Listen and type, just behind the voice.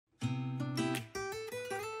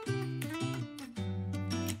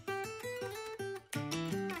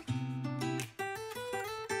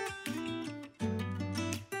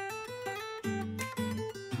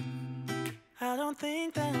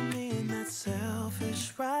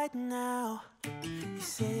right now. You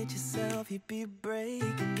said yourself you'd be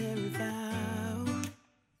breaking every vow.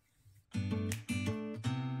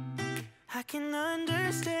 I can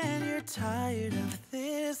understand you're tired of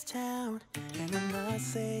this town, and I'm not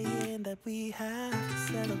saying that we have to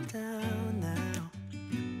settle down now.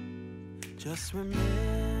 Just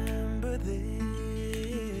remember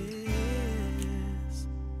this: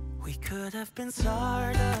 we could have been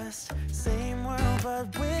stardust, same world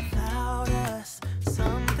but without us.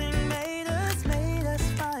 Something made us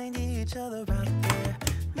find each other out there.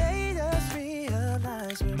 Made us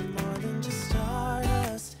realize we're more than just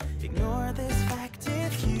stardust. Ignore this fact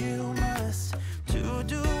if you must, to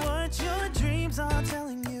do what your dreams are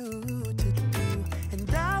telling you to do. And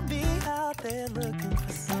I'll be out there looking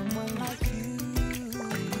for someone like you.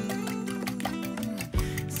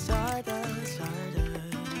 Stardust,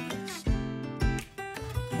 stardust.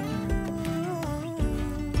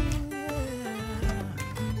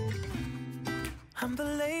 I'm the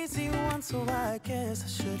lazy one, so I guess I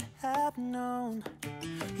should have known.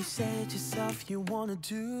 You said yourself you wanna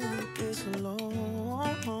do this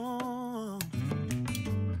alone.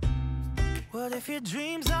 What if your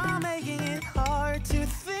dreams are making it hard to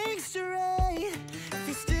think straight? If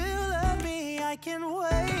you still love me, I can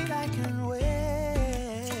wait, I can wait.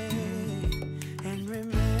 And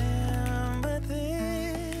remember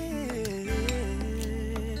this: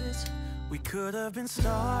 we could have been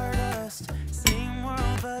stardust, same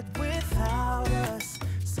world but without us.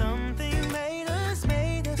 Something made us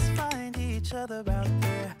find each other out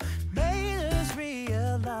there. Made us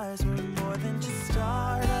realize we're more than just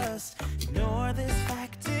stardust. Ignore this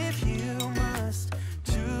fact if you must,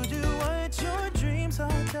 to do what your dreams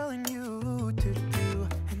are telling you to do.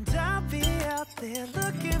 And I'll be out there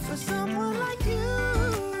looking for someone like you.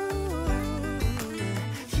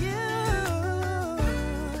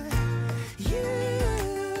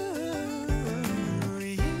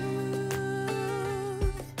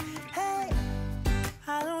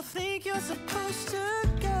 Supposed to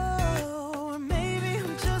go, maybe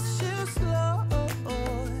I'm just too slow.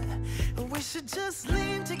 We should just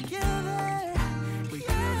lean together. We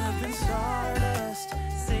could have been stardust,